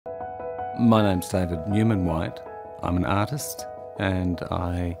My name's David Newman White. I'm an artist and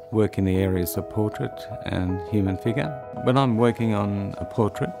I work in the areas of portrait and human figure. When I'm working on a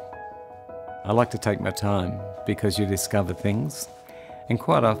portrait, I like to take my time because you discover things, and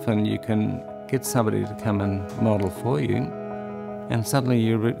quite often you can get somebody to come and model for you, and suddenly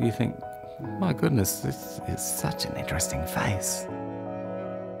you think, my goodness, this is such an interesting face.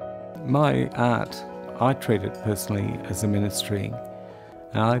 My art, I treat it personally as a ministry.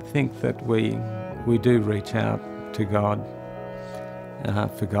 And I think that we do reach out to God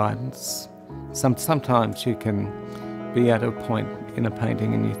for guidance. Sometimes you can be at a point in a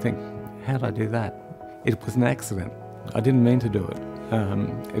painting and you think, how did I do that? It was an accident. I didn't mean to do it.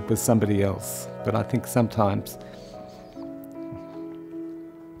 It was somebody else. But I think sometimes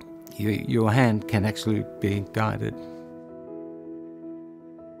your hand can actually be guided